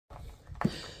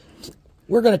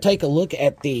We're going to take a look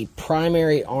at the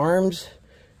Primary Arms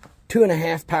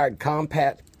 2.5 powered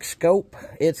compact scope.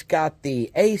 It's got the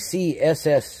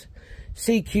ACSS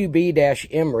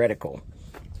CQB-M reticle.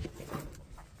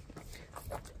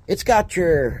 It's got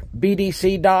your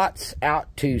BDC dots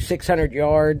out to 600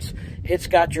 yards. It's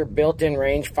got your built-in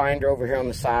rangefinder over here on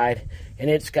the side. And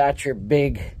it's got your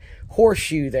big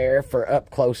horseshoe there for up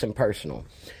close and personal.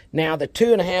 Now, the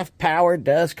 2.5 power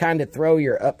does kind of throw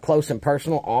your up close and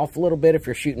personal off a little bit if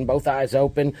you're shooting both eyes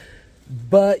open,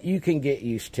 but you can get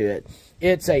used to it.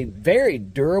 It's a very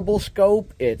durable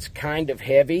scope. It's kind of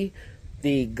heavy.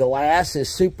 The glass is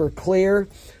super clear.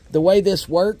 The way this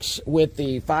works with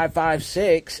the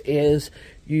 5.56 is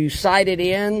you sight it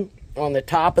in on the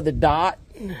top of the dot,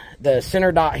 the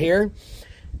center dot here,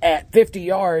 at 50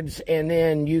 yards, and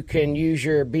then you can use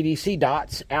your BDC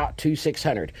dots out to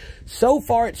 600. So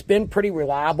far, it's been pretty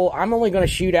reliable. I'm only going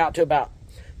to shoot out to about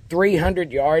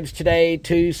 300 yards today,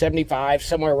 275,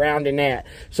 somewhere around in that.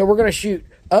 So we're going to shoot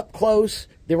up close,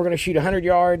 then we're going to shoot 100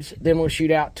 yards, then we'll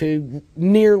shoot out to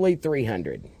nearly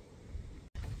 300.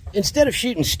 Instead of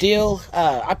shooting steel,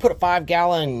 I put a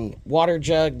 5-gallon water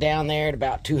jug down there at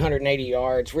about 280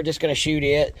 yards. We're just going to shoot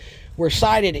it. We're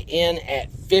sighted in at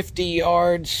 50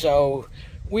 yards, so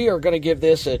we are going to give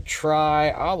this a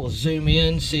try. I will zoom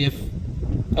in, see if...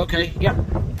 Okay, yeah.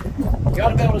 You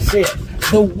ought to be able to see it.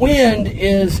 The wind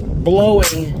is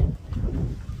blowing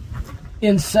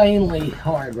insanely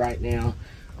hard right now,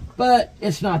 but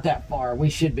it's not that far. We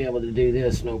should be able to do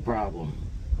this, no problem.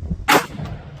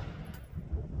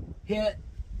 Hit.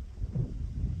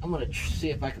 I'm going to see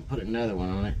if I can put another one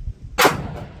on it.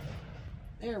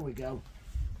 There we go.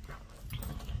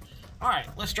 All right,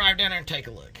 let's drive down there and take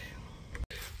a look.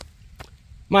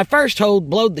 My first hole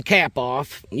blowed the cap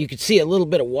off. You could see a little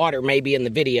bit of water maybe in the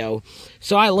video.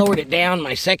 So I lowered it down.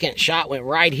 My second shot went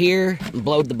right here and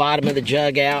blowed the bottom of the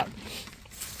jug out.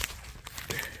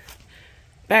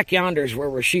 Back yonder is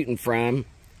where we're shooting from.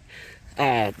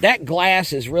 That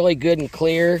glass is really good and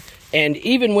clear. And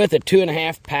even with a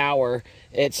 2.5 power,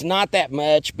 it's not that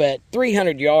much, but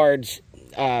 300 yards,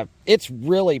 it's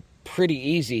really pretty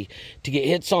easy to get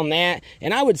hits on that.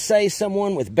 And I would say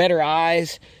someone with better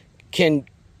eyes can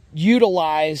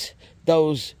utilize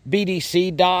those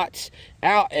BDC dots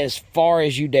out as far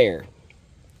as you dare.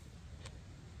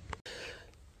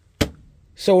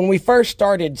 So when we first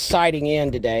started sighting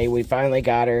in today, we finally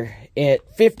got her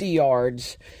at 50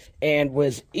 yards and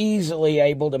was easily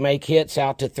able to make hits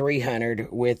out to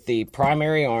 300 with the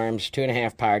Primary Arms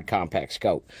 2.5 powered compact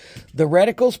scope. The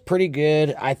reticle's pretty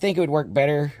good. I think it would work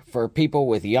better for people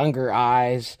with younger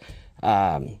eyes,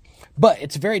 but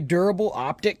it's a very durable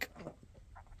optic.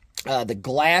 The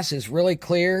glass is really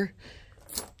clear,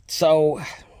 so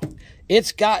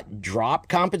it's got drop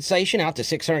compensation out to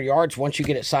 600 yards once you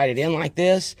get it sighted in like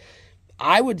this.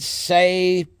 I would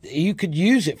say you could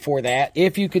use it for that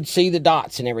if you could see the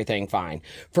dots and everything fine.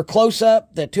 For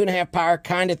close-up, the 2.5 power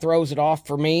kind of throws it off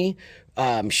for me,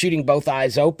 shooting both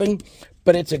eyes open,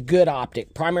 but it's a good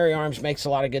optic. Primary Arms makes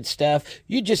a lot of good stuff.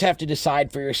 You just have to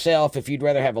decide for yourself if you'd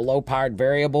rather have a low-powered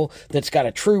variable that's got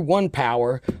a true 1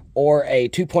 power or a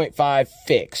 2.5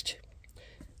 fixed.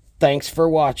 Thanks for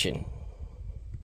watching.